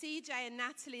CJ and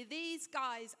Natalie, these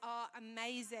guys are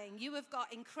amazing. You have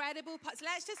got incredible parts.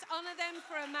 Let's just honor them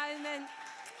for a moment.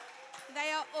 They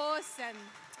are awesome.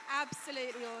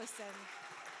 Absolutely awesome.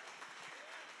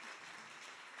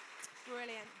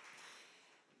 Brilliant.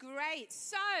 Great.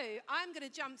 So I'm going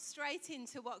to jump straight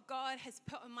into what God has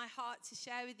put on my heart to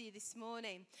share with you this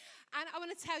morning. And I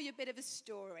want to tell you a bit of a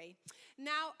story.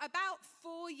 Now, about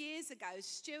 4 years ago,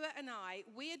 Stuart and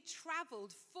we had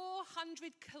travelled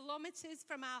 400 kilometres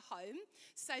from our home.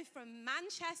 So from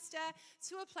Manchester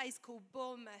to a place called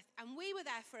Bournemouth. And we were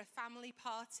there for a family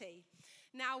party.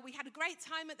 Now, we had a great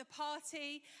time at the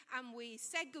party and we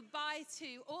said goodbye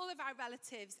to all of our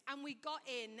relatives and we got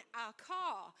in our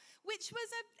car, which was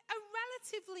a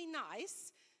relatively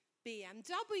nice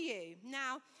BMW.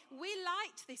 Now, we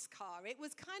liked this car. It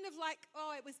was kind of like,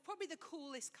 it was probably the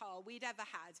coolest car we'd ever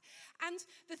had. And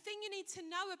the thing you need to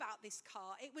know about this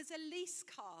car, it was a lease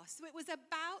car. So it was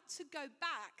about to go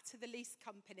back to the lease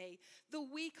company the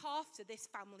week after this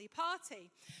family party.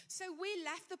 So we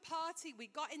left the party, we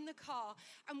got in the car,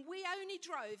 and we only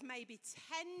drove maybe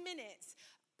 10 minutes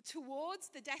towards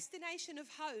the destination of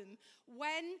home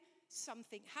when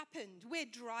something happened. We're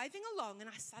driving along and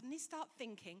I suddenly start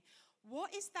thinking,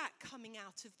 what is that coming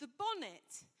out of the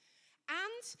bonnet?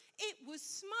 And it was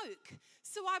smoke.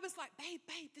 So I was like, babe,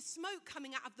 there's smoke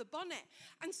coming out of the bonnet.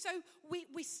 And so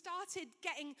we started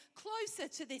getting closer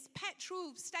to this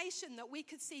petrol station that we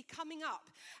could see coming up.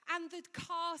 And the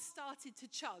car started to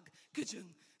chug. Ka-chung,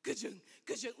 ka-chung,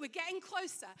 ka-chung. We're getting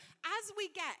closer. As we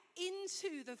get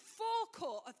into the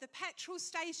forecourt of the petrol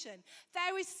station,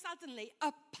 there is suddenly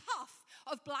a puff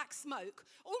of black smoke.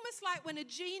 Almost like when a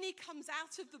genie comes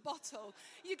out of the bottle.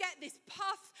 You get this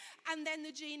puff and then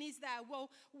the genie's there.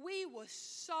 Well, we were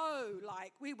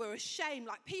we were ashamed.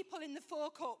 Like people in the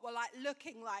forecourt were like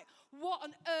looking like, what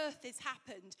on earth has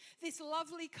happened? This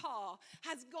lovely car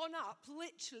has gone up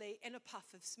literally in a puff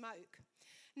of smoke.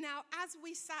 Now, as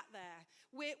we sat there,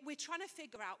 we're trying to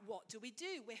figure out what do we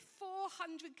do. We're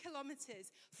 400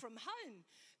 kilometres from home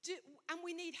and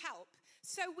we need help.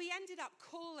 So we ended up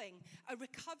calling a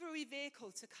recovery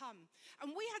vehicle to come.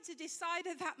 And we had to decide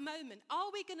at that moment, are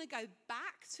we going to go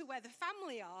back to where the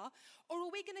family are or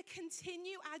are we going to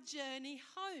continue our journey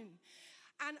home?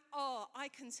 And I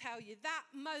can tell you, that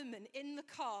moment in the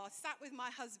car, sat with my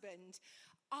husband,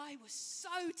 I was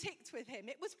so ticked with him.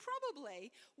 It was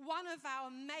probably one of our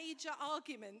major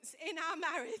arguments in our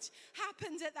marriage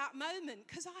happened at that moment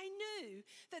because I knew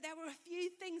that there were a few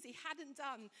things he hadn't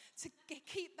done to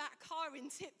keep that car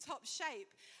in tip-top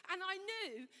shape. And I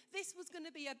knew this was going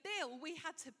to be a bill we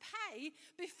had to pay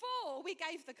before we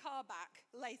gave the car back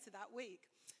later that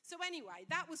week. So anyway,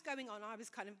 that was going on. I was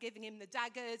kind of giving him the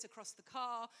daggers across the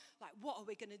car, like, what are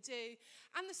we going to do?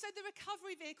 And so the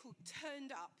recovery vehicle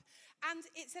turned up and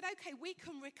it said, okay, we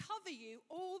can recover you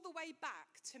all the way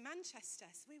back to Manchester.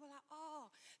 So we were like,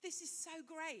 this is so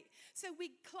great. So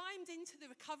we climbed into the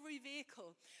recovery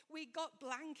vehicle. We got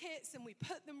blankets and we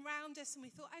put them round us and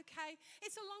we thought, okay,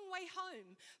 it's a long way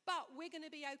home, but we're going to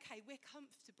be okay. We're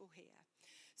comfortable here.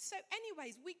 So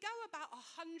anyways, we go about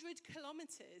 100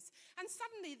 kilometres and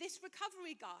suddenly this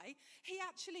recovery guy, he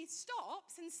actually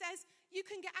stops and says, you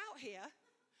can get out here.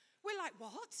 We're like,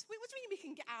 what? What do you mean we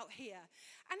can get out here?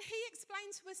 And he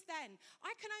explained to us then,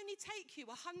 I can only take you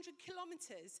 100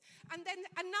 kilometres and then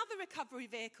another recovery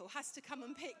vehicle has to come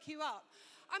and pick you up.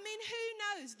 I mean, who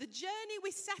knows? The journey we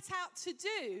set out to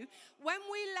do when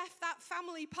we left that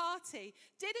family party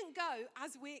didn't go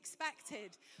as we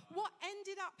expected. What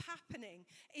ended up happening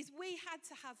is we had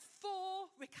to have 4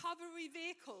 recovery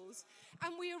vehicles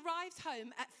and we arrived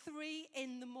home at 3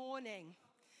 a.m.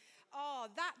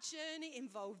 That journey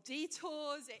involved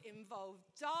detours, it involved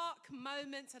dark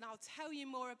moments, and I'll tell you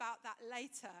more about that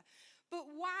later. But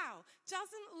wow,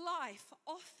 doesn't life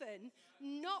often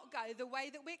not go the way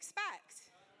that we expect?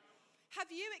 Have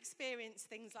you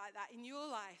experienced things like that in your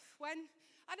life? When,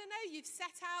 I don't know, you've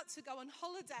set out to go on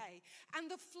holiday and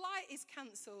the flight is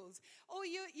cancelled, or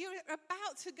you're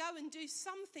about to go and do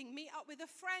something, meet up with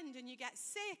a friend and you get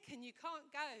sick and you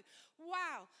can't go.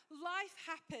 Wow, life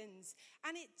happens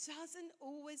and it doesn't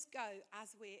always go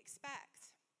as we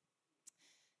expect.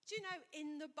 Do you know,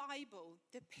 in the Bible,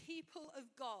 the people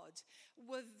of God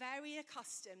were very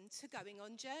accustomed to going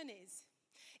on journeys.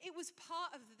 It was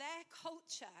part of their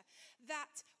culture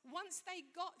that once they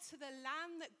got to the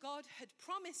land that God had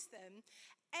promised them,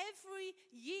 every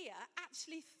year,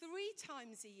 actually 3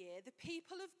 times a year, the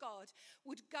people of God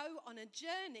would go on a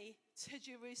journey to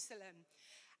Jerusalem.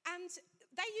 And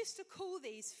they used to call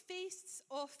these feasts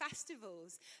or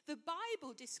festivals. The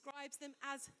Bible describes them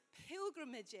as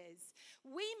pilgrimages.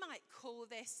 We might call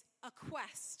this a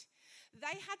quest.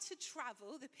 They had to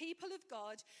travel, the people of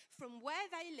God, from where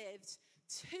they lived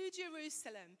to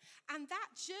Jerusalem. And that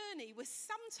journey was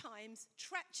sometimes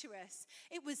treacherous.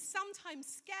 It was sometimes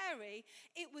scary.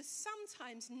 It was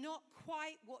sometimes not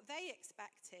quite what they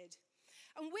expected.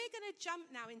 And we're going to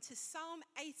jump now into Psalm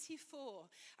 84.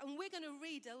 And we're going to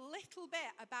read a little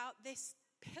bit about this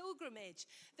pilgrimage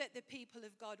that the people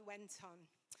of God went on.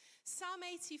 Psalm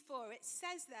 84, it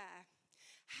says there,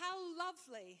 "How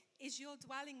lovely is your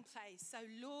dwelling place, O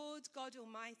Lord God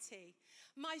Almighty.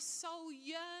 My soul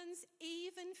yearns,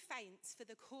 even faints, for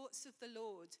the courts of the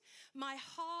Lord. My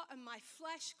heart and my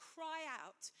flesh cry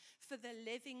out for the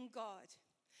living God.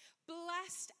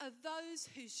 Blessed are those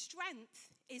whose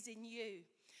strength is in you,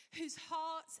 whose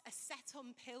hearts are set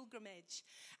on pilgrimage.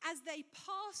 As they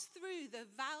pass through the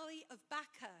valley of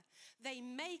Baca, they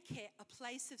make it a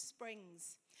place of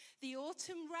springs. The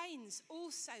autumn rains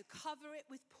also cover it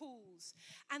with pools,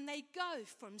 and they go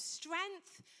from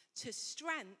strength to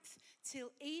strength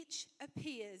till each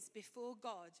appears before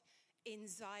God in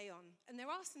Zion." And there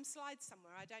are some slides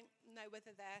somewhere. I don't know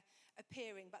whether they're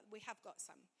appearing, but we have got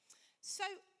some. So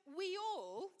we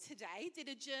all today did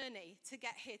a journey to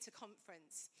get here to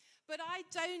conference, but I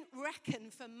don't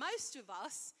reckon for most of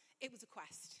us it was a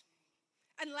quest.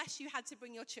 Unless you had to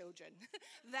bring your children.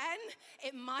 Then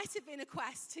it might have been a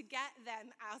quest to get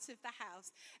them out of the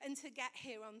house and to get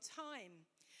here on time.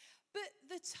 But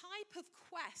the type of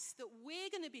quest that we're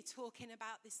going to be talking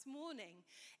about this morning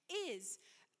is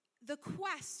the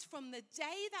quest from the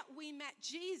day that we met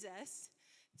Jesus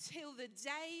till the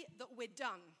day that we're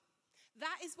done.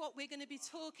 That is what we're going to be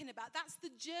talking about. That's the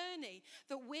journey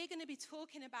that we're going to be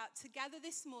talking about together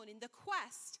this morning. The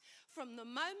quest from the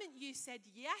moment you said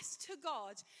yes to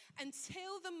God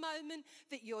until the moment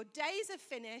that your days are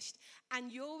finished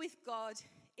and you're with God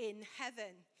in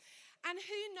heaven. And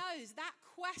who knows, that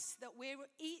quest that we're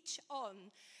each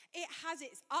on, it has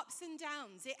its ups and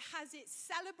downs. It has its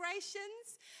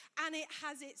celebrations and it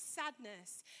has its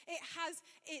sadness. It has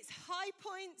its high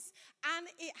points and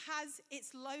it has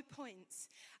its low points.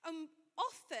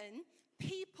 Often,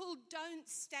 people don't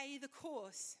stay the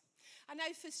course. I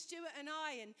know for Stuart and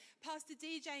I and Pastor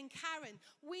DJ and Karen,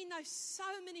 we know so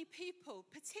many people,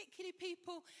 particularly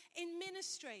people in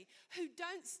ministry, who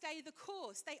don't stay the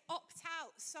course. They opt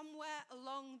out somewhere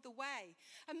along the way.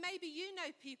 And maybe you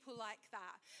know people like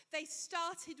that. They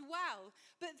started well,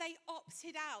 but they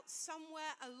opted out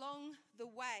somewhere along the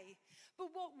way.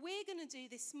 But what we're going to do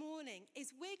this morning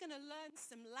is we're going to learn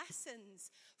some lessons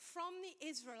from the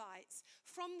Israelites,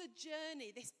 from the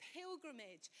journey, this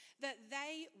pilgrimage that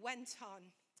they went on.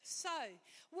 So,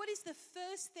 what is the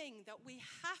first thing that we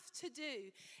have to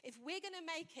do if we're going to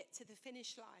make it to the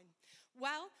finish line?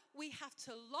 Well, we have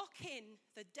to lock in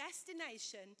the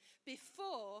destination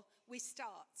before we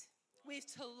start. We have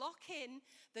to lock in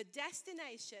the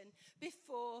destination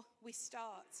before we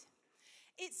start.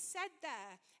 It's said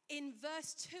there in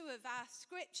verse 2 of our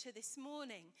scripture this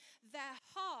morning, their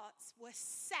hearts were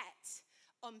set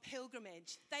on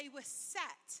pilgrimage. They were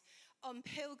set on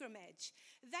pilgrimage.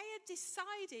 They had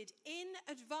decided in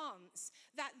advance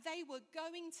that they were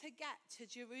going to get to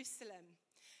Jerusalem.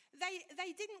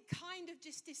 They didn't kind of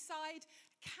just decide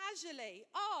casually,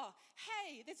 oh,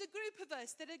 hey, there's a group of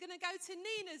us that are going to go to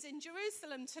Nina's in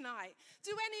Jerusalem tonight.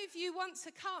 Do any of you want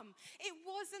to come? It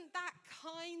wasn't that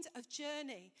kind of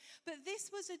journey. But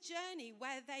this was a journey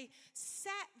where they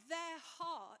set their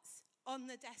hearts on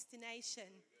the destination.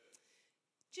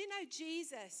 Do you know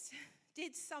Jesus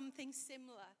did something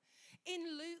similar?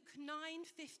 In Luke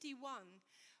 9:51,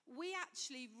 we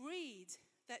actually read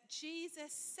that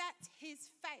Jesus set his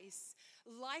face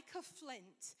like a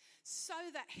flint so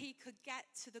that he could get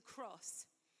to the cross.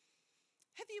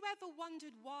 Have you ever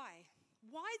wondered why?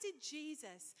 Why did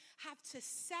Jesus have to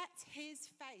set his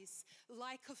face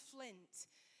like a flint?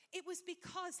 It was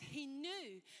because he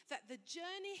knew that the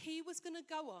journey he was going to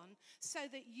go on so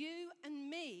that you and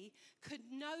me could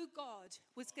know God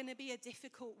was going to be a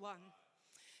difficult one.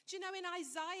 Do you know, in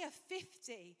Isaiah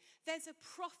 50, there's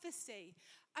a prophecy.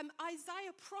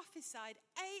 Isaiah prophesied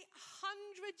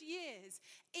 800 years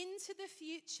into the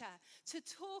future to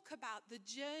talk about the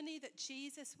journey that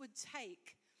Jesus would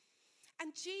take.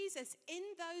 And Jesus, in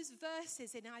those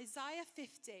verses in Isaiah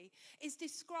 50, is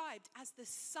described as the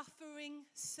suffering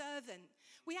servant.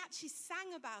 We actually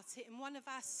sang about it in one of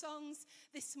our songs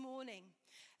this morning.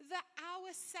 That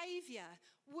our Savior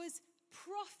was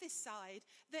prophesied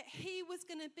that he was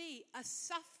going to be a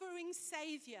suffering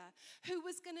Savior who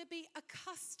was going to be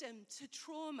accustomed to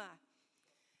trauma.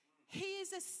 He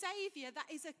is a Savior that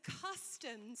is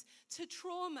accustomed to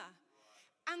trauma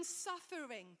and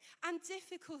suffering and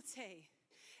difficulty.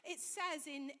 It says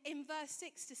in verse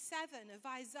 6 to 7 of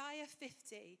Isaiah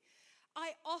 50,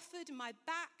 I offered my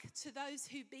back to those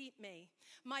who beat me,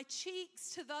 my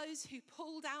cheeks to those who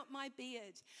pulled out my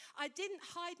beard. I didn't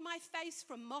hide my face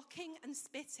from mocking and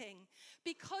spitting.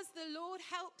 Because the Lord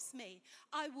helps me,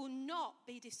 I will not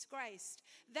be disgraced.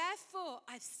 Therefore,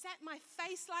 I've set my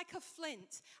face like a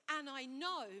flint, and I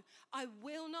know I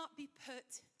will not be put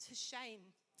to shame.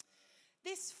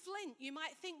 This flint, you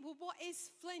might think, well, what is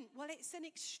flint? Well, it's an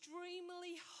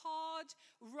extremely hard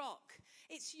rock.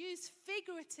 It's used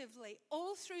figuratively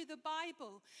all through the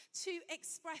Bible to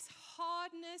express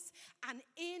hardness and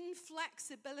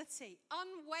inflexibility,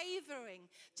 unwavering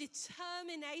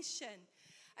determination.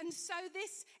 And so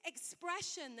this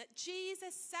expression that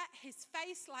Jesus set his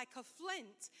face like a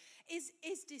flint is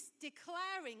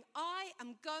declaring, I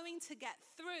am going to get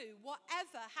through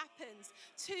whatever happens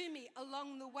to me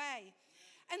along the way.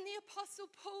 And the Apostle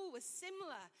Paul was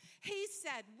similar. He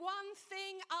said, one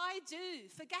thing I do,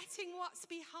 forgetting what's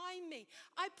behind me,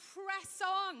 I press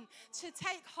on to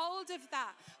take hold of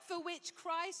that for which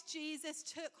Christ Jesus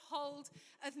took hold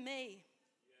of me.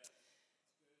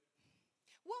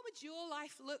 What would your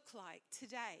life look like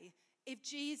today if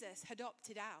Jesus had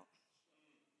opted out?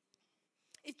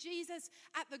 If Jesus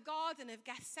at the Garden of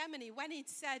Gethsemane, when he'd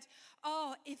said,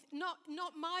 oh, if not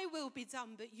my will be done,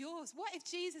 but yours. What if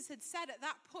Jesus had said at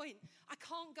that point, I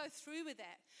can't go through with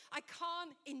it. I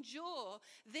can't endure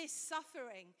this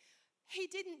suffering. He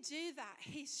didn't do that.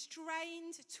 He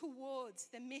strained towards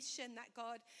the mission that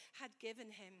God had given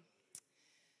him.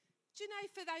 Do you know,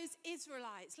 for those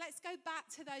Israelites, let's go back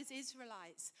to those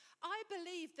Israelites. I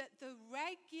believe that the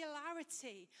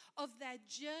regularity of their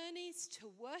journeys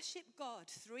to worship God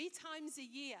 3 times a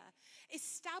year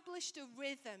established a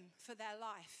rhythm for their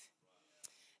life.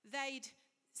 They'd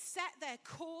set their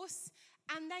course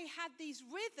and they had these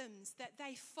rhythms that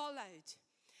they followed.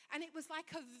 And it was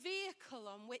like a vehicle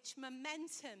on which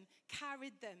momentum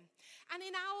carried them. And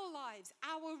in our lives,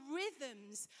 our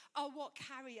rhythms are what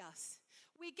carry us.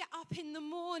 We get up in the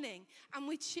morning and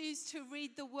we choose to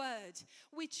read the word.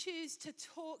 We choose to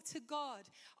talk to God.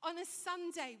 On a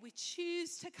Sunday, we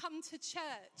choose to come to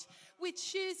church. We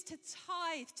choose to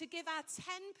tithe, to give our 10%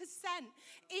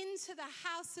 into the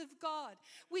house of God.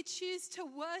 We choose to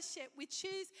worship. We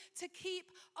choose to keep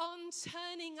on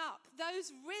turning up.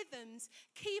 Those rhythms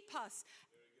keep us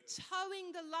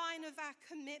towing the line of our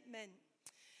commitment.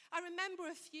 I remember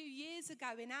a few years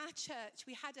ago in our church,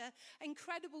 we had an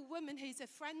incredible woman who's a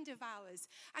friend of ours,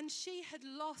 and she had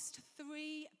lost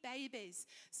 3 babies.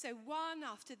 So one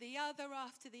after the other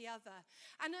after the other.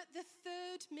 And at the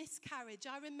 3rd miscarriage,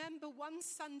 I remember one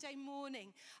Sunday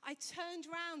morning, I turned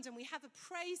round and we have a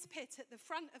praise pit at the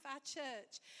front of our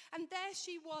church. And there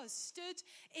she was, stood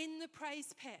in the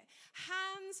praise pit,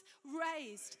 hands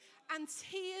raised and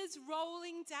tears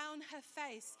rolling down her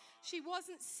face. She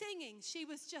wasn't singing, she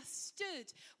was just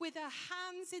stood with her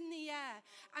hands in the air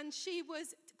and she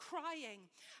was crying.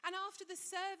 And after the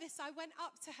service, I went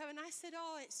up to her and I said,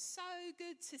 oh, it's so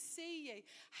good to see you.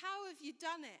 How have you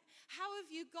done it? How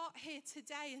have you got here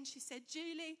today? And she said,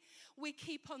 Julie, we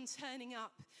keep on turning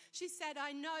up. She said,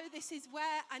 I know this is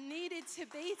where I needed to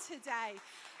be today.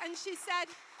 And she said,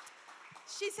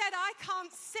 I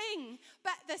can't sing,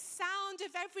 but the sound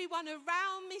of everyone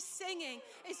around me singing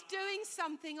is doing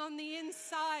something on the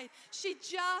inside. She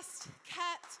just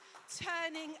kept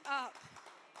turning up.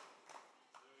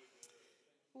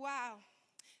 Wow.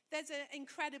 There's an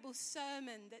incredible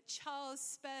sermon that Charles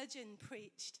Spurgeon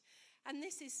preached. And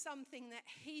this is something that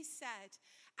he said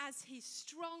as he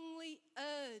strongly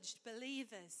urged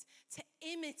believers to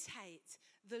imitate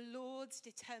the Lord's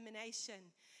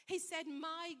determination. He said,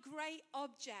 my great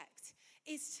object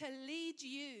is to lead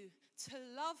you to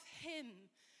love him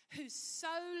who so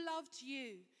loved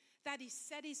you that he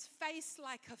set his face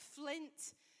like a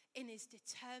flint in his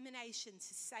determination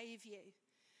to save you.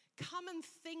 Come and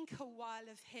think a while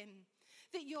of him,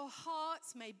 that your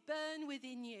hearts may burn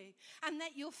within you and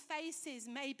that your faces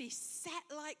may be set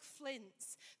like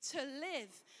flints to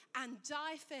live and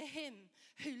die for him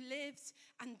who lived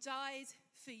and died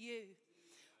for you.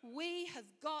 We have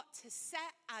got to set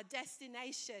our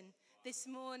destination this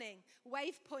morning.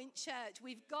 Wave Point Church,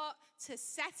 we've got to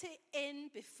set it in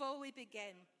before we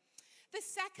begin. The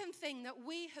second thing that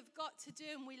we have got to do,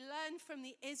 and we learn from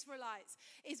the Israelites,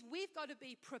 is we've got to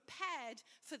be prepared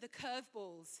for the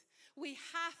curveballs. We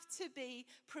have to be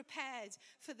prepared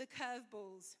for the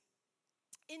curveballs.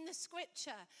 In the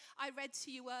scripture I read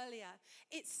to you earlier,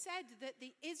 it said that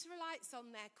the Israelites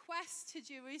on their quest to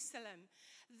Jerusalem,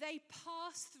 they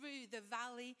passed through the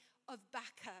valley of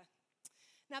Baca.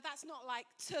 Now, that's not like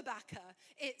tobacco,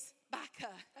 it's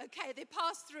Baca, okay? They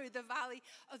passed through the valley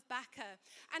of Baca.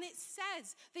 And it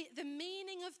says, the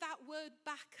meaning of that word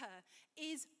Baca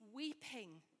is weeping.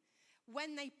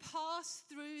 When they pass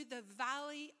through the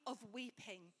valley of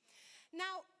weeping.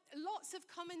 Now, lots of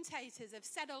commentators have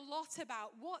said a lot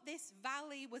about what this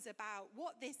valley was about,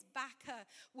 what this Baca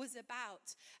was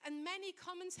about. And many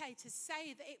commentators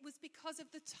say that it was because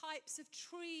of the types of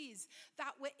trees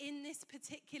that were in this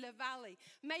particular valley.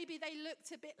 Maybe they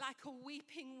looked a bit like a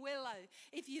weeping willow,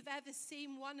 if you've ever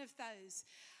seen one of those.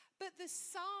 But the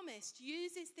psalmist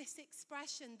uses this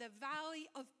expression, the valley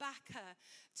of Baca,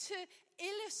 to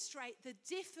illustrate the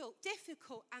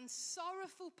difficult and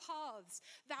sorrowful paths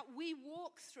that we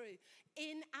walk through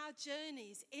in our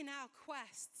journeys, in our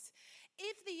quests.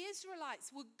 If the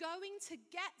Israelites were going to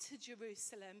get to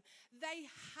Jerusalem, they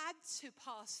had to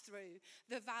pass through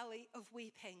the valley of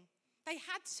weeping. They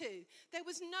had to. There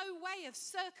was no way of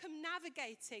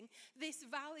circumnavigating this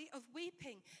valley of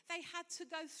weeping. They had to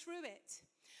go through it.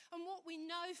 And what we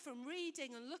know from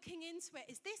reading and looking into it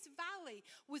is this valley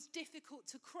was difficult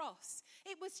to cross.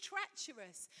 It was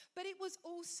treacherous, but it was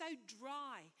also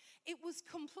dry. It was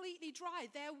completely dry.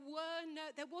 There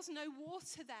was no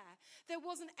water there. There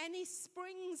wasn't any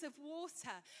springs of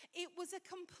water. It was a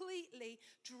completely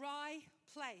dry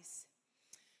place.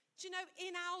 Do you know,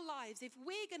 in our lives, if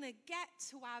we're going to get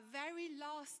to our very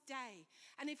last day,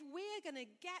 and if we're going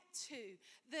to get to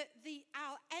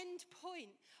our end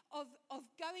point of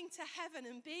going to heaven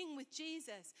and being with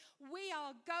Jesus, we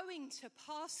are going to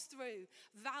pass through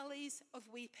valleys of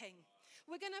weeping.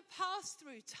 We're going to pass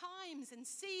through times and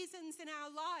seasons in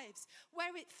our lives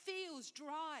where it feels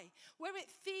dry, where it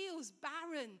feels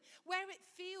barren, where it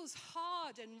feels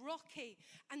hard and rocky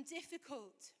and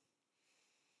difficult.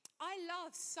 I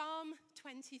love Psalm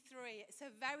 23. It's a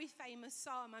very famous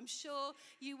psalm. I'm sure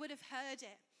you would have heard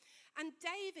it. And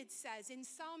David says in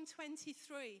Psalm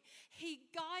 23, he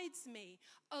guides me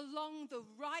along the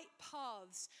right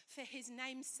paths for his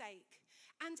name's sake.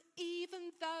 And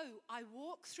even though I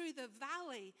walk through the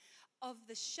valley of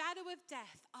the shadow of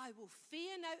death, I will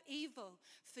fear no evil,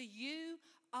 for you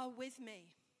are with me.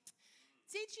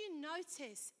 Did you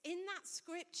notice in that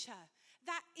scripture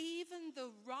that even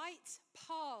the right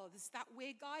paths that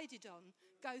we're guided on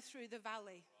go through the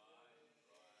valley?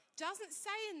 Doesn't say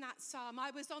in that psalm,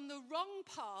 I was on the wrong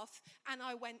path and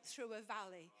I went through a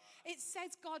valley. It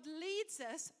says God leads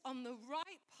us on the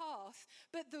right path,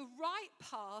 but the right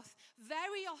path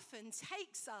very often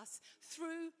takes us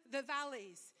through the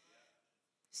valleys.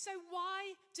 So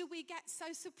why do we get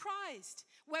so surprised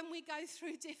when we go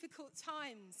through difficult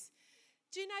times?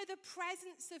 Do you know the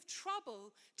presence of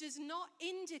trouble does not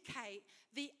indicate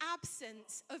the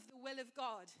absence of the will of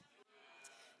God?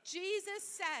 Jesus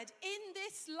said, in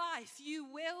this life you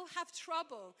will have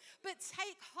trouble, but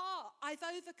take heart, I've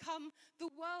overcome the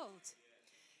world.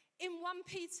 In 1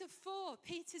 Peter 4,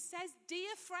 Peter says,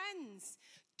 dear friends,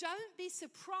 don't be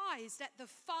surprised at the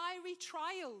fiery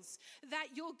trials that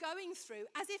you're going through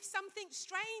as if something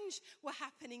strange were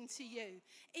happening to you.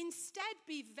 Instead,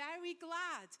 be very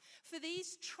glad, for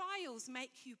these trials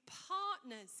make you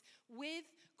partners with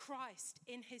Christ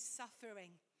in his suffering.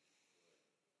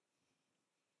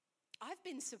 I've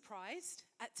been surprised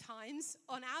at times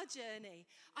on our journey.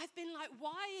 I've been like,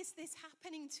 why is this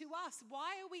happening to us?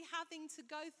 Why are we having to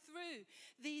go through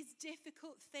these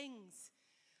difficult things?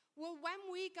 Well,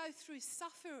 when we go through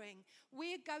suffering,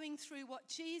 we're going through what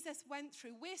Jesus went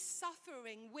through. We're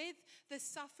suffering with the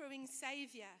suffering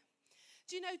Savior.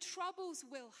 Do you know, troubles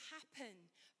will happen,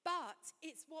 but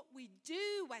it's what we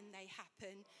do when they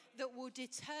happen that will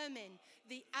determine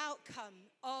the outcome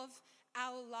of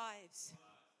our lives.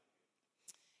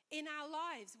 In our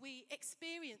lives, we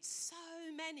experience so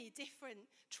many different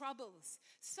troubles,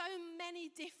 so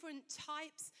many different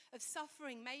types of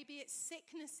suffering. Maybe it's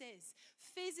sicknesses,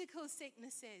 physical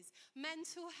sicknesses,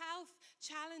 mental health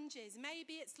challenges.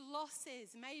 Maybe it's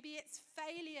losses. Maybe it's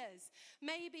failures.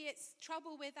 Maybe it's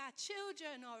trouble with our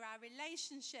children or our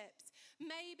relationships.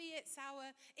 Maybe it's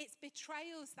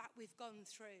betrayals that we've gone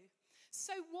through.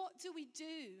 So what do we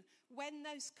do when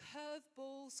those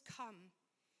curveballs come?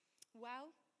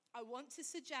 Well, I want to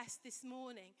suggest this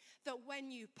morning that when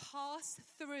you pass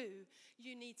through,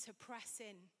 you need to press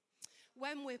in.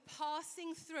 When we're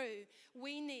passing through,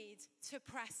 we need to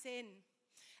press in.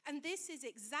 And this is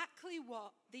exactly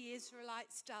what the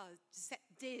Israelites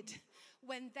did.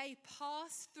 When they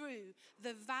passed through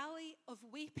the valley of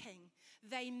weeping,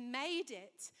 they made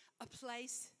it a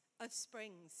place of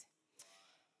springs.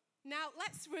 Now,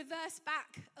 let's reverse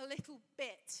back a little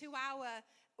bit to our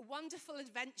wonderful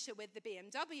adventure with the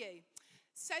BMW.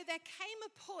 So there came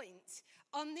a point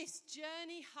on this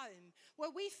journey home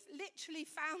where we literally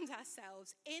found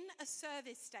ourselves in a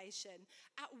service station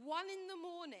at 1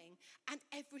 a.m. and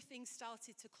everything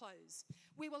started to close.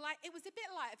 We were like, it was a bit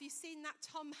like, have you seen that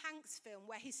Tom Hanks film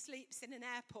where he sleeps in an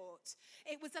airport?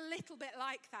 It was a little bit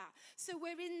like that. So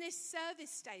we're in this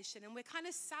service station and we're kind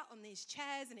of sat on these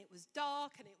chairs and it was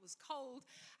dark and it was cold.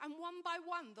 And one by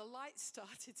one, the lights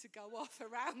started to go off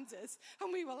around us.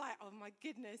 And we were like, oh my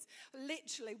goodness,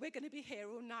 literally, we're going to be here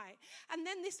all night. And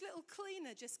then this little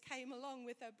cleaner just came along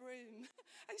with her broom.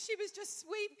 And she was just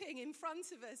sweeping in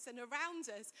front of us and around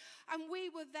us. And we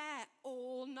were there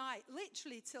all night,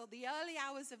 literally till the early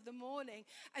hours of the morning,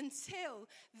 until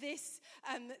this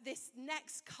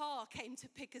next car came to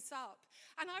pick us up.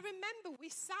 And I remember we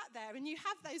sat there, and you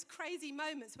have those crazy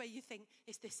moments where you think,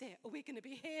 is this it? Are we going to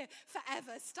be here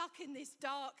forever, stuck in this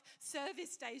dark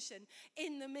service station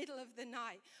in the middle of the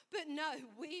night? But no,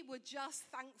 we were just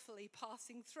thankfully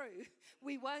passing through.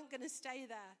 We weren't going to stay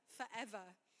there forever.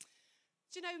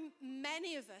 Do you know,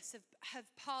 many of us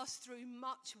have passed through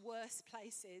much worse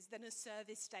places than a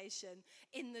service station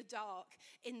in the dark,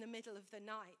 in the middle of the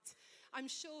night. I'm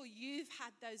sure you've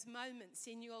had those moments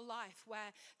in your life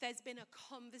where there's been a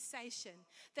conversation,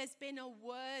 there's been a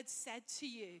word said to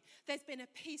you, there's been a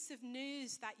piece of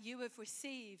news that you have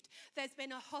received, there's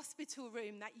been a hospital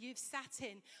room that you've sat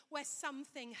in where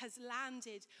something has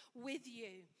landed with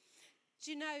you.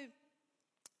 Do you know,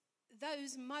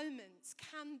 those moments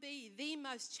can be the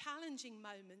most challenging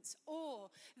moments, or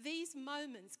these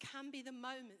moments can be the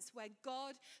moments where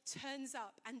God turns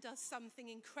up and does something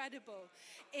incredible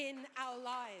in our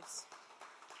lives.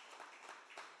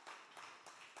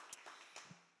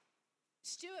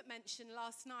 Stuart mentioned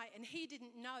last night, and he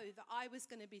didn't know that I was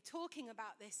going to be talking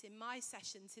about this in my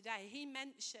session today. He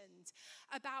mentioned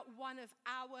about one of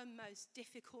our most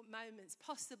difficult moments,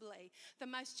 possibly the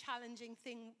most challenging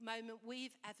moment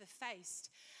we've ever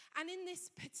faced. And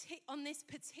on this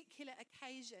particular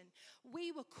occasion,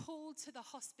 we were called to the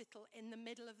hospital in the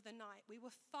middle of the night. We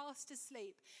were fast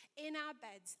asleep in our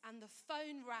beds, and the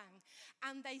phone rang,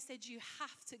 and they said, you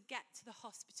have to get to the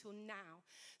hospital now.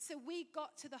 So we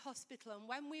got to the hospital, and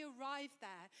when we arrived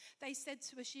there, they said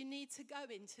to us, you need to go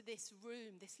into this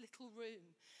room, this little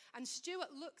room. And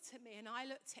Stuart looked at me, and I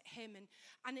looked at him,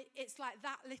 and it's like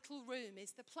that little room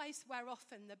is the place where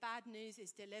often the bad news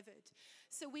is delivered.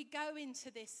 So we go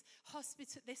into this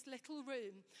hospital, this little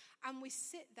room, and we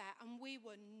sit there, and we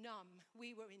were numb.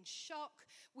 We were in shock.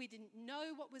 We didn't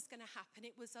know what was going to happen.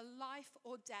 It was a life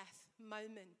or death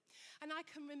moment. And I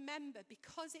can remember,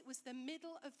 because it was the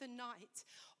middle of the night,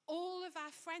 all of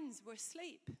our friends were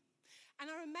asleep. And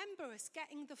I remember us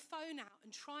getting the phone out and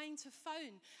trying to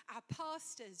phone our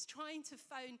pastors, trying to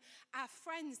phone our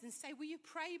friends and say, will you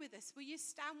pray with us? Will you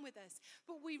stand with us?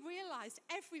 But we realized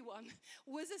everyone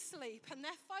was asleep and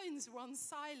their phones were on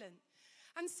silent.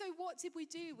 And so what did we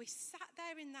do? We sat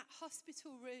there in that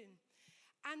hospital room.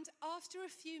 And after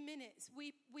a few minutes,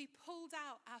 we pulled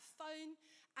out our phone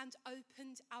and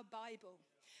opened our Bible.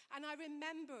 And I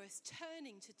remember us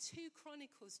turning to 2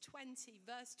 Chronicles 20,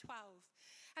 verse 12.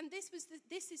 And this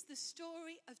is the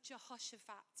story of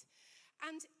Jehoshaphat.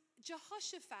 And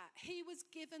Jehoshaphat, he was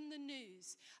given the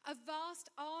news, a vast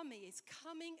army is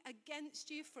coming against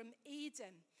you from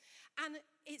Edom. And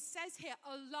it says here,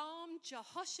 alarmed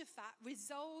Jehoshaphat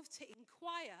resolved to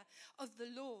inquire of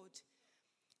the Lord.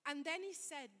 And then he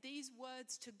said these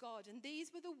words to God, and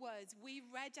these were the words we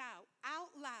read out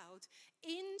loud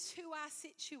into our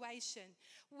situation.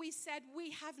 We said,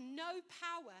 we have no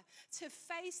power to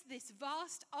face this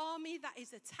vast army that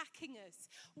is attacking us.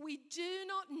 We do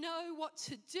not know what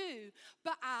to do,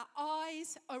 but our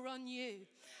eyes are on you.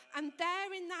 And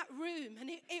there in that room, and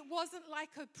it wasn't like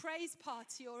a praise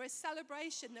party or a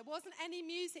celebration. There wasn't any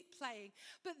music playing.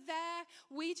 But there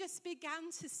we just began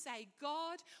to say,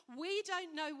 God, we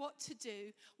don't know what to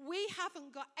do. We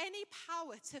haven't got any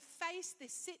power to face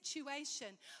this situation,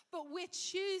 but we're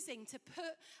choosing to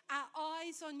put our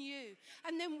eyes on you.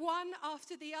 And then one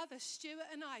after the other,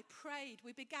 Stuart and I prayed.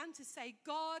 We began to say,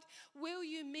 God, will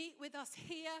you meet with us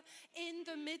here in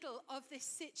the middle of this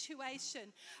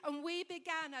situation? And we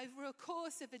began over a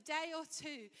course of a day or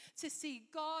two to see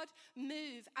God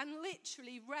move and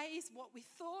literally raise what we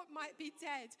thought might be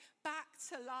dead back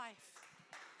to life.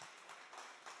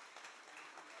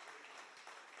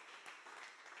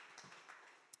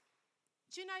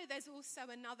 Do you know there's also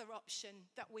another option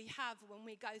that we have when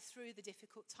we go through the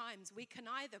difficult times? We can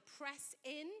either press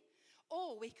in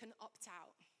or we can opt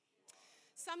out.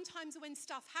 sometimes when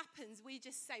stuff happens, we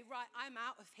just say, right, I'm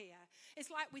out of here.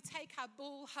 It's like we take our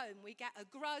ball home. We get a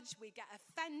grudge, we get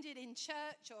offended in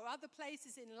church or other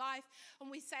places in life,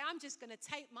 and we say, I'm just going to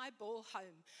take my ball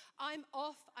home. I'm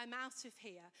off, I'm out of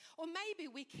here. Or maybe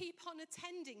we keep on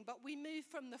attending, but we move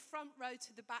from the front row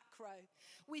to the back row.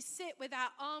 We sit with our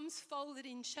arms folded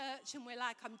in church, and we're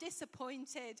like, I'm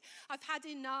disappointed. I've had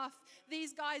enough.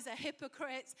 These guys are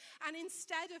hypocrites. And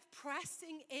instead of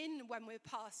pressing in when we're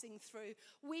passing through,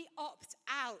 we opt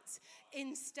out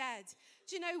instead.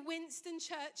 Do you know, Winston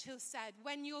Churchill said,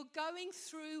 when you're going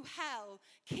through hell,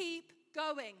 keep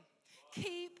going.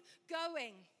 Keep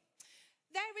going.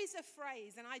 There is a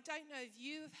phrase, and I don't know if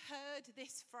you've heard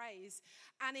this phrase,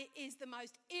 and it is the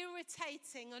most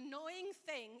irritating, annoying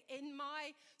thing in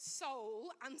my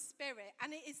soul and spirit,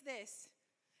 and it is this: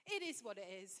 it is what it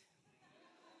is.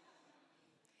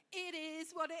 It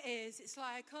is what it is. It's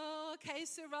like, oh, okay,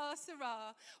 Sarah,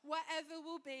 whatever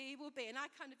will be, will be. And I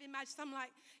kind of imagine, I'm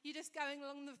like, you're just going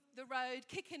along the road,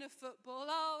 kicking a football.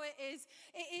 Oh, it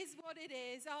is what it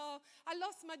is. Oh, I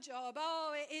lost my job.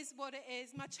 Oh, it is what it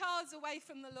is. My child's away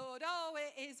from the Lord. Oh,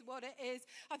 it is what it is.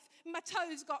 My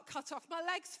toes got cut off. My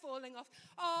leg's falling off.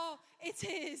 Oh, it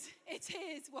is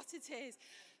what it is.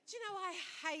 Do you know,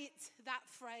 I hate that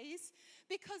phrase,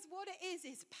 because what it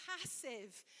is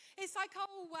passive. It's like,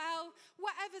 oh, well,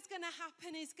 whatever's going to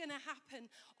happen is going to happen.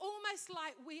 Almost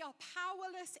like we are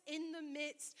powerless in the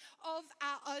midst of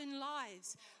our own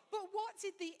lives. But what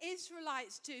did the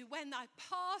Israelites do when they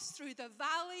passed through the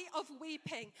valley of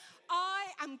weeping? I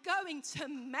am going to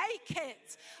make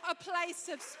it a place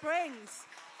of springs.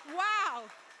 Wow.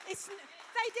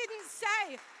 They didn't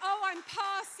say, oh, I'm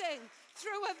passing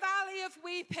through a valley of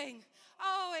weeping.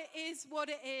 Oh, it is what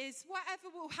it is. Whatever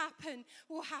will happen,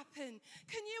 will happen.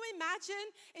 Can you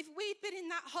imagine if we'd been in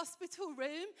that hospital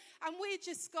room and we'd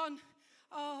just gone,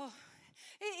 oh,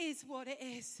 it is what it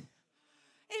is.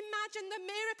 Imagine the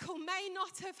miracle may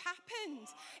not have happened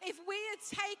if we had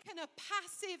taken a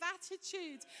passive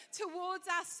attitude towards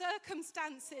our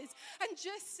circumstances and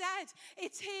just said,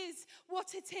 it is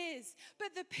what it is.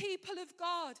 But the people of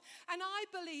God, and I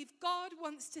believe God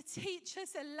wants to teach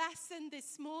us a lesson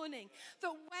this morning,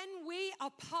 that when we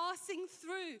are passing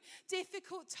through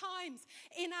difficult times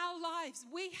in our lives,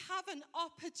 we have an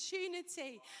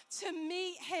opportunity to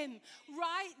meet him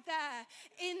right there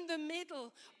in the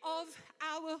middle of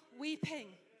our weeping.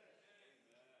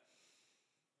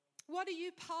 What are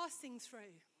you passing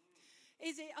through?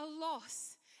 Is it a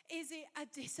loss? Is it a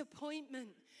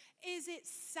disappointment? Is it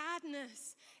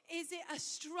sadness? Is it a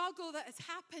struggle that has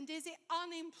happened? Is it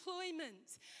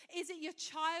unemployment? Is it your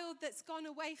child that's gone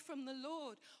away from the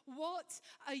Lord? What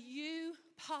are you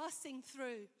passing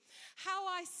through? How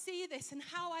I see this and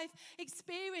how I've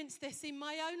experienced this in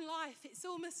my own life, it's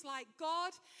almost like,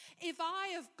 God, if I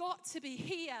have got to be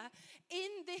here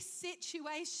in this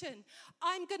situation,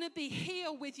 I'm going to be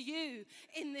here with you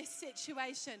in this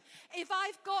situation. If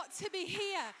I've got to be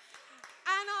here,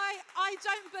 and I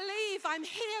don't believe I'm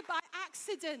here by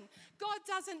accident. God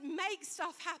doesn't make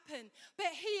stuff happen, but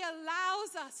he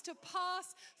allows us to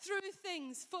pass through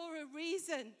things for a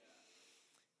reason.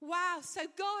 Wow, so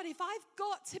God, if I've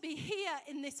got to be here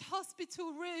in this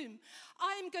hospital room,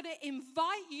 I'm going to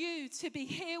invite you to be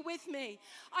here with me.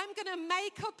 I'm going to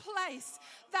make a place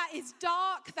that is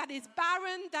dark, that is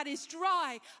barren, that is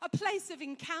dry, a place of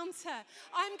encounter.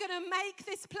 I'm going to make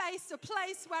this place a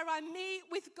place where I meet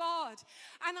with God,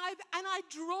 and I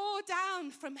draw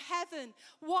down from heaven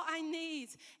what I need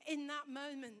in that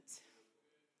moment.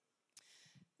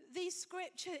 These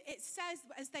scripture, it says,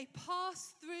 as they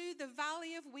passed through the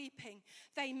valley of weeping,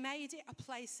 they made it a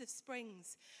place of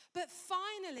springs. But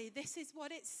finally, this is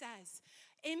what it says.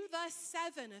 In verse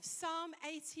 7 of Psalm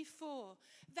 84,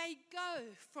 they go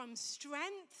from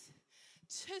strength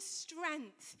to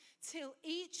strength till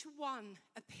each one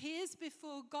appears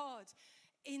before God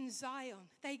in Zion.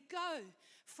 They go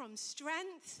from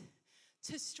strength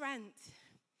to strength.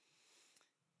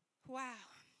 Wow.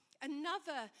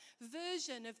 Another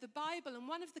version of the Bible, and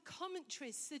one of the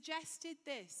commentaries suggested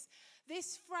this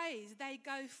phrase, they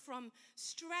go from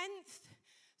strength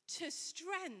to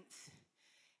strength.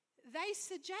 They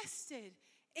suggested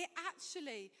it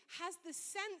actually has the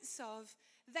sense of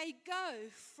they go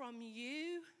from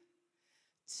you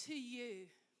to you.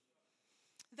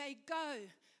 They go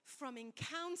from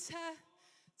encounter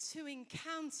to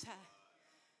encounter.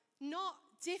 Not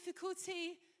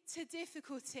difficulty to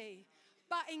difficulty,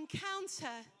 but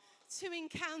encounter to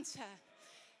encounter.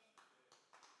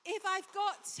 If I've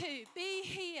got to be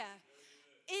here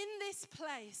in this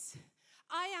place,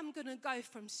 I am going to go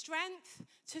from strength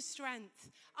to strength.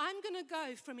 I'm going to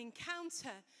go from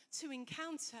encounter to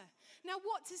encounter. Now,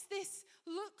 what does this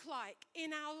look like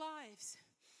in our lives?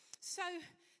 So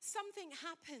something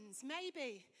happens.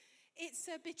 Maybe it's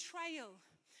a betrayal.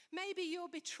 Maybe you're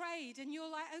betrayed and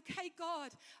you're like, okay,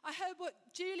 God, I heard what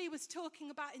Julie was talking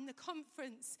about in the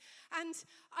conference, and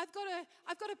I've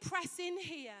got to press in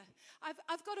here.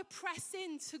 I've got to press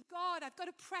into God. I've got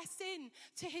to press in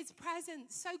to his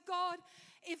presence. So God,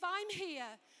 if I'm here,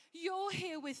 you're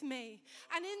here with me.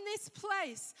 And in this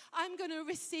place, I'm going to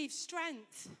receive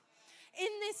strength. In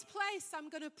this place, I'm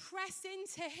going to press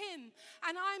into him,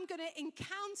 and I'm going to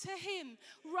encounter him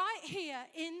right here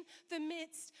in the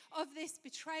midst of this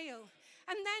betrayal.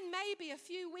 And then maybe a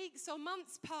few weeks or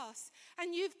months pass,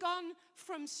 and you've gone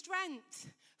from strength,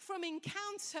 from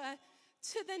encounter,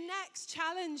 to the next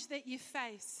challenge that you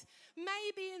face.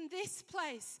 Maybe in this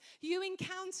place, you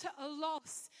encounter a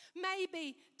loss.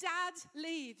 Maybe dad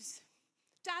leaves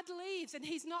and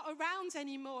he's not around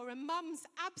anymore, and mum's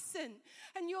absent,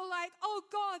 and you're like, oh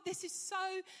God, this is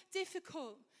so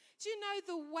difficult. Do you know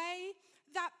the way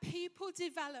that people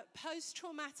develop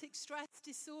post-traumatic stress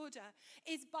disorder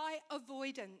is by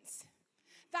avoidance?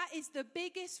 That is the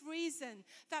biggest reason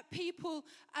that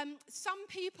some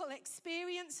people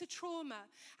experience a trauma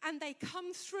and they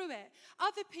come through it.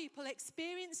 Other people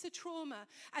experience a trauma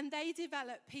and they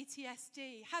develop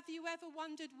PTSD. Have you ever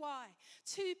wondered why?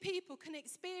 Two people can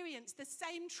experience the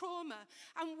same trauma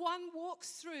and one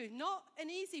walks through, not an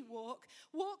easy walk,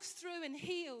 walks through and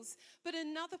heals, but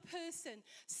another person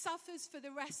suffers for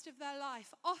the rest of their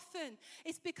life. Often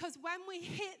it's because when we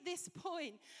hit this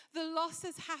point, the loss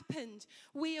has happened.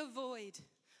 We avoid.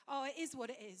 Oh, it is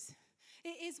what it is.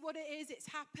 It is what it is. It's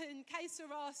happened. Que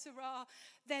sera, sera.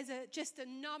 There's just a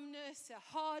numbness, a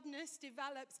hardness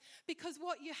develops because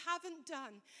what you haven't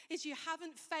done is you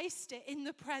haven't faced it in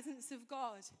the presence of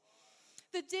God.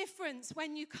 The difference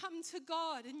when you come to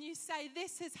God and you say,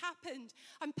 this has happened,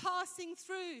 I'm passing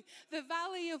through the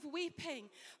valley of weeping,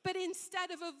 but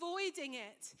instead of avoiding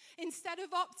it, instead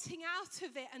of opting out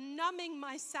of it and numbing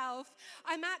myself,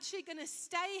 I'm actually going to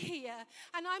stay here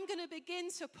and I'm going to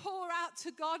begin to pour out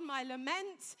to God my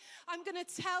lament. I'm going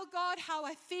to tell God how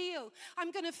I feel.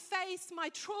 I'm going to face my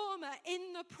trauma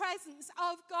in the presence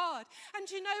of God. And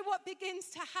you know what begins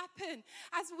to happen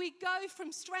as we go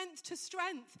from strength to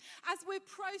strength, as we're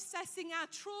processing our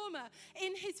trauma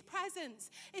in his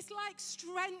presence? It's like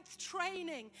strength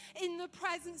training in the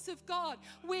presence of God.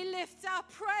 We lift our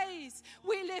praise,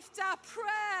 we lift our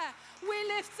prayer, we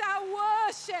lift our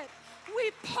worship.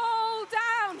 We pull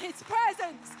down his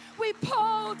presence. We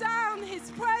pull down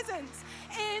his presence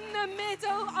in the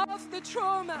middle of the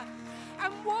trauma.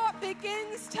 And what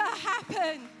begins to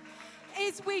happen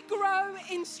is we grow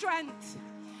in strength.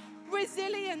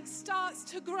 Resilience starts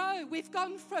to grow. We've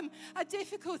gone from a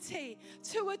difficulty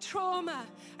to a trauma,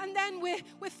 and then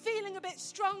we're feeling a bit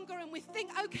stronger and we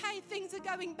think, okay, things are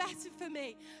going better for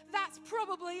me. That's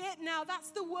probably it now.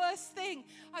 That's the worst thing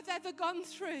I've ever gone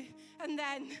through. And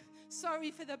then,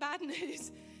 sorry for the bad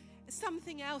news,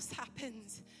 something else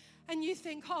happens. And you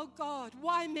think, oh God,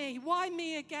 why me? Why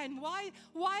me again? Why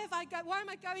am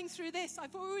I going through this?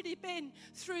 I've already been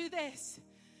through this.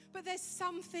 But there's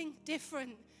something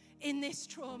different in this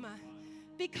trauma,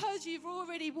 because you've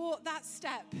already walked that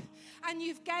step and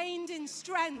you've gained in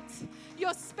strength.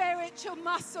 Your spiritual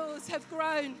muscles have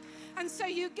grown, and so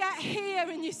you get here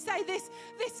and you say, this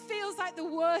feels like the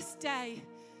worst day.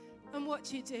 And what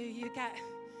do? You get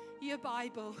your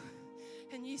Bible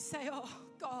and you say, oh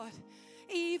God,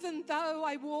 even though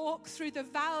I walk through the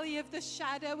valley of the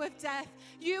shadow of death,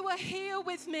 you are here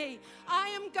with me. I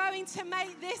am going to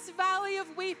make this valley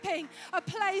of weeping a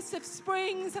place of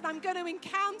springs, and I'm going to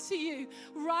encounter you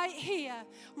right here,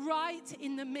 right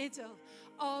in the middle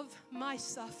of my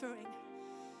suffering.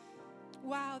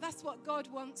 Wow, that's what God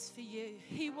wants for you.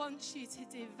 He wants you to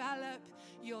develop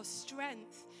your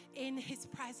strength in his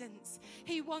presence.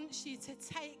 He wants you to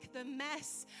take the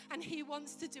mess and he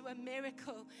wants to do a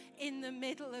miracle in the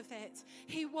middle of it.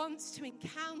 He wants to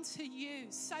encounter you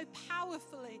so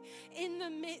powerfully in the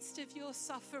midst of your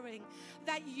suffering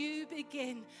that you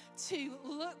begin to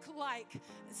look like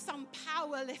some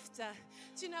power lifter.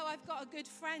 Do you know, I've got a good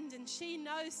friend and she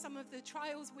knows some of the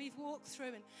trials we've walked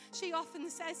through, and she often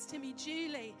says to me,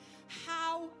 Julie,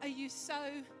 how are you so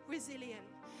resilient?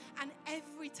 And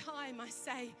every time I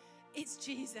say, it's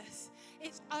Jesus.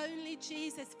 It's only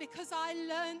Jesus, because I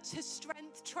learned to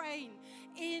strength train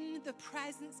in the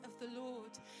presence of the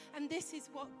Lord. And this is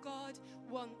what God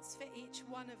wants for each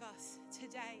one of us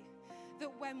today.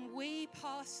 That when we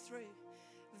pass through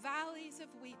valleys of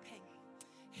weeping,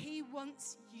 He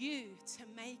wants you to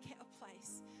make it a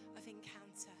place of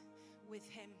encounter with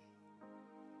him.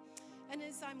 And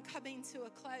as I'm coming to a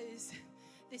close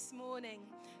this morning,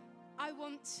 I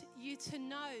want you to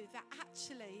know that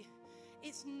actually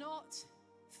it's not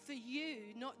for you,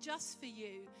 not just for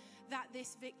you, that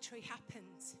this victory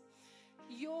happens.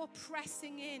 Your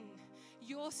pressing in,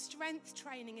 your strength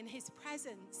training in his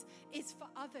presence is for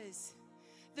others.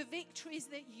 The victories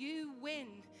that you win,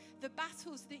 the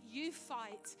battles that you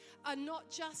fight are not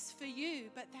just for you,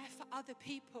 but they're for other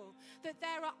people. That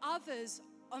there are others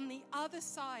on the other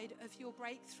side of your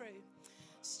breakthrough.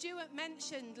 Stuart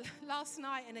mentioned last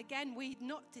night, and again, we'd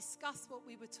not discussed what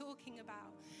we were talking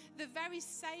about. The very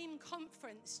same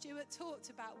conference Stuart talked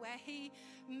about where he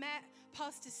met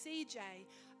Pastor CJ.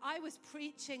 I was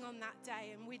preaching on that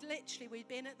day, and we'd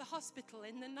been at the hospital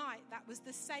in the night. That was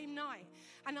the same night.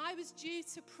 And I was due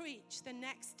to preach the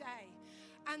next day.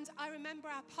 And I remember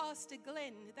our pastor,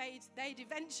 Glyn, they'd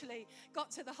eventually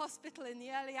got to the hospital in the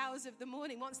early hours of the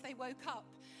morning once they woke up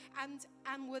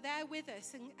and were there with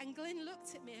us. And Glyn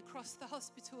looked at me across the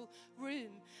hospital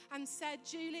room and said,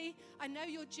 Julie, I know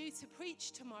you're due to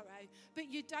preach tomorrow, but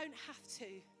you don't have to.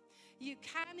 You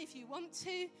can if you want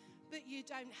to, but you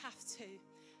don't have to.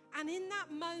 And in that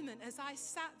moment, as I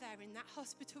sat there in that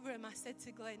hospital room, I said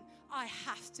to Glenn, I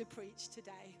have to preach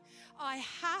today. I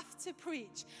have to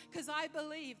preach because I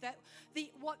believe that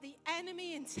what the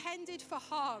enemy intended for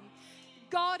harm,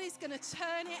 God is going to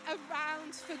turn it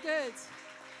around for good.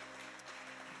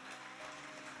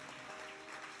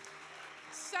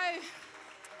 So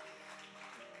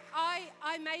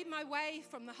I made my way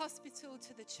from the hospital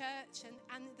to the church,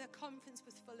 and the conference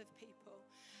was full of people.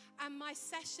 And my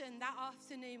session that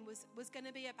afternoon was going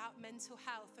to be about mental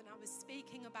health, and I was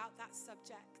speaking about that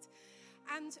subject.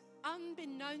 And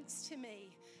unbeknownst to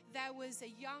me, there was a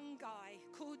young guy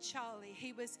called Charlie.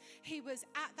 He was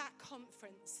at that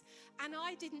conference, and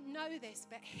I didn't know this,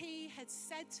 but he had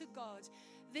said to God,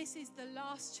 this is the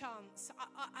last chance.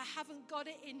 I haven't got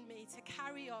it in me to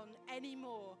carry on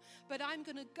anymore, but I'm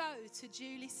going to go to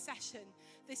Julie's session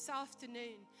this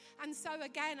afternoon. And so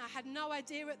again, I had no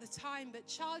idea at the time, but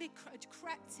Charlie had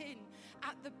crept in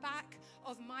at the back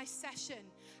of my session,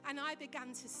 and I began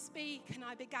to speak, and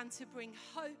I began to bring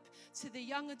hope to the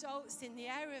young adults in the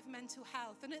area of mental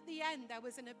health. And at the end, there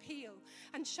was an appeal,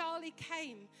 and Charlie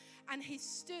came and he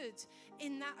stood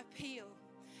in that appeal.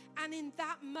 And in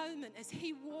that moment, as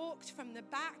he walked from the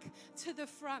back to the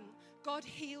front, God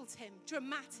healed him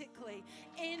dramatically.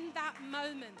 In that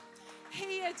moment,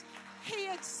 he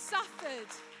had suffered.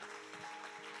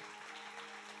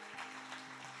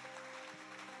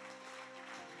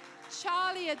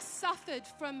 Charlie had suffered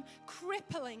from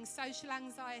crippling social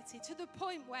anxiety to the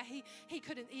point where he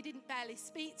didn't barely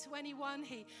speak to anyone.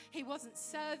 He wasn't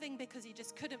serving because he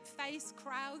just couldn't face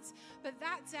crowds. But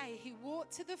that day he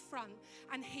walked to the front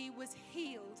and he was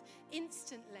healed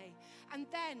instantly. And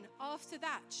then after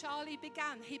that, Charlie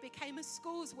became a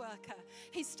schools worker.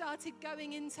 He started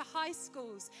going into high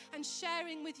schools and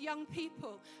sharing with young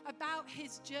people about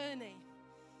his journey.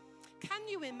 Can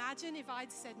you imagine if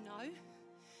I'd said no?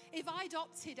 If I'd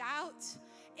opted out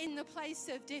in the place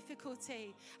of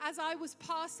difficulty as I was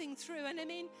passing through? And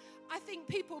I think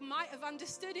people might have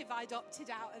understood if I'd opted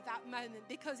out at that moment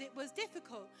because it was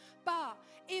difficult. But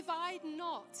if I'd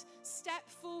not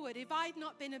stepped forward, if I'd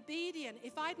not been obedient,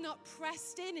 if I'd not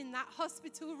pressed in that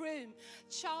hospital room,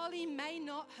 Charlie may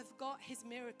not have got his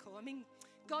miracle.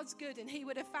 God's good, and he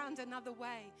would have found another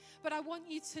way. But I want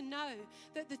you to know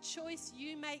that the choice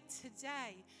you make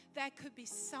today, there could be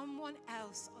someone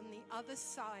else on the other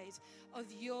side of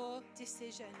your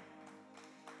decision.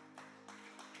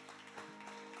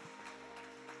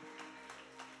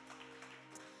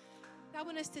 I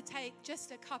want us to take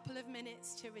just a couple of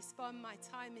minutes to respond. My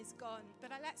time is gone,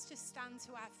 but let's just stand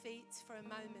to our feet for a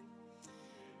moment.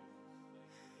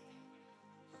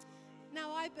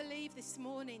 Now, I believe this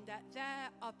morning that there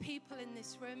are people in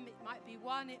this room, it might be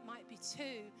one, it might be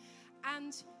two,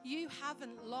 and you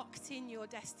haven't locked in your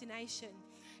destination.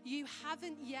 You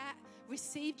haven't yet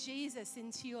received Jesus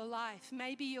into your life.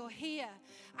 Maybe you're here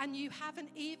and you haven't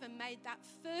even made that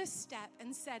first step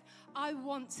and said, I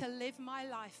want to live my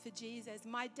life for Jesus.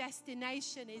 My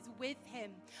destination is with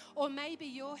him. Or maybe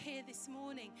you're here this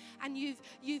morning and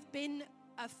you've been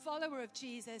a follower of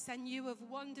Jesus and you have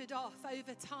wandered off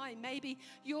over time. Maybe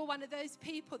you're one of those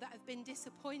people that have been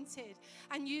disappointed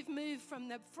and you've moved from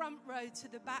the front row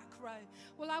to the back row.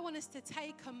 Well, I want us to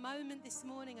take a moment this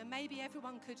morning, and maybe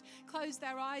everyone could close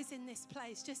their eyes in this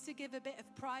place just to give a bit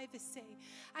of privacy.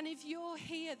 And if you're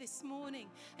here this morning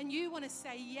and you want to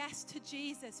say yes to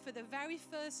Jesus for the very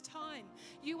first time,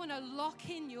 you want to lock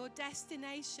in your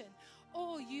destination,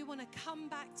 or you want to come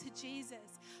back to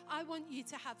Jesus, I want you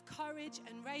to have courage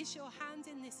and raise your hand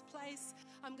in this place.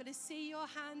 I'm going to see your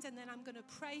hand and then I'm going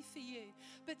to pray for you.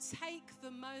 But take the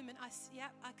moment.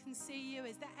 Yep, I can see you.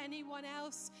 Is there anyone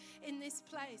else in this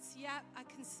place? Yep, I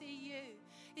can see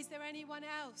you. Is there anyone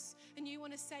else? And you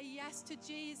want to say yes to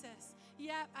Jesus?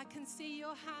 Yep, I can see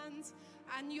your hand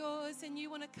and yours, and you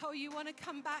want to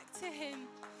come back to him.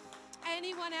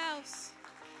 Anyone else?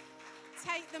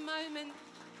 Take the moment.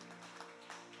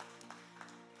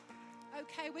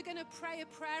 Okay, we're going to pray a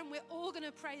prayer, and we're all going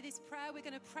to pray this prayer. We're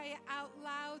going to pray it out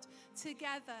loud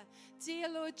together. Dear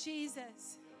Lord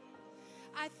Jesus,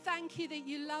 I thank you that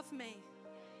you love me.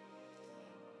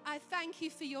 I thank you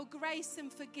for your grace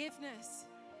and forgiveness.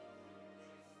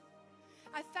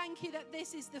 I thank you that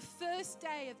this is the first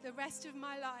day of the rest of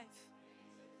my life.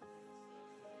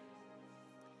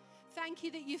 Thank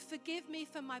you that you forgive me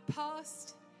for my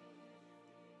past,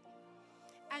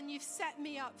 and you've set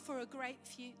me up for a great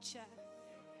future.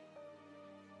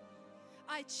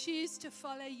 I choose to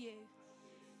follow you.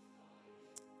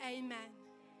 Amen.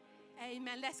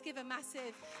 Amen. Let's give a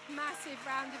massive, massive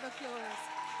round of applause.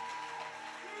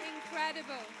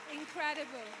 Incredible,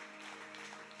 incredible.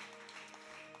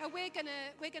 And we're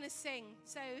gonna sing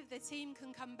so the team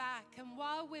can come back. And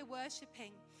while we're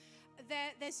worshiping,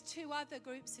 there's two other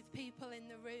groups of people in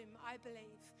the room, I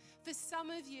believe. For some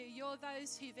of you, you're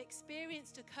those who've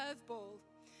experienced a curveball.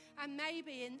 And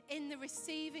maybe in the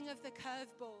receiving of the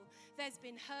curveball, there's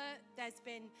been hurt, there's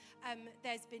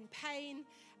been pain,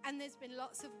 and there's been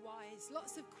lots of whys,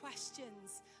 lots of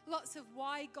questions, lots of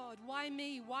why God, why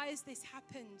me, why has this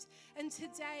happened? And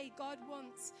today, God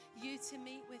wants you to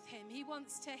meet with him. He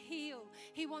wants to heal.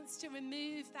 He wants to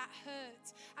remove that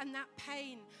hurt and that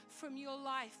pain from your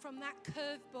life, from that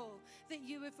curveball that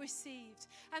you have received.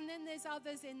 And then there's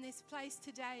others in this place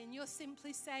today, and you're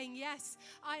simply saying, yes,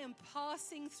 I am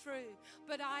passing through,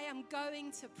 but I am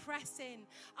going to press in.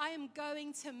 I am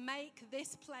going to make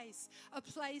this place a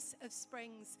place of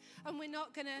springs. And we're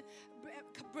not going to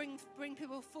bring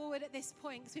people forward at this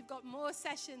point because we've got more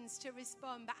sessions to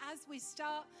respond. But as we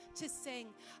start to sing,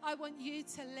 I want you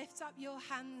to lift up your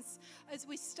hands as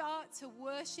we start to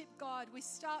worship God. We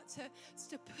start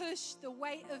to push the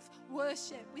weight of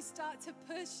worship. We start to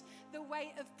push the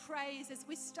weight of praise as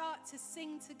we start to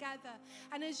sing together.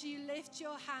 And as you lift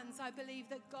your hands, I believe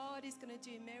that God is going to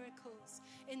do miracles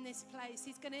in this place.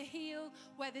 He's going to heal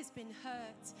where there's been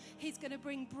hurt. He's going to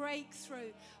bring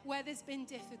breakthrough where there's been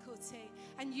difficulty.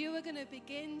 And you are going to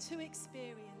begin to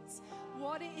experience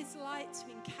what it is like to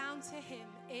encounter him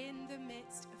in the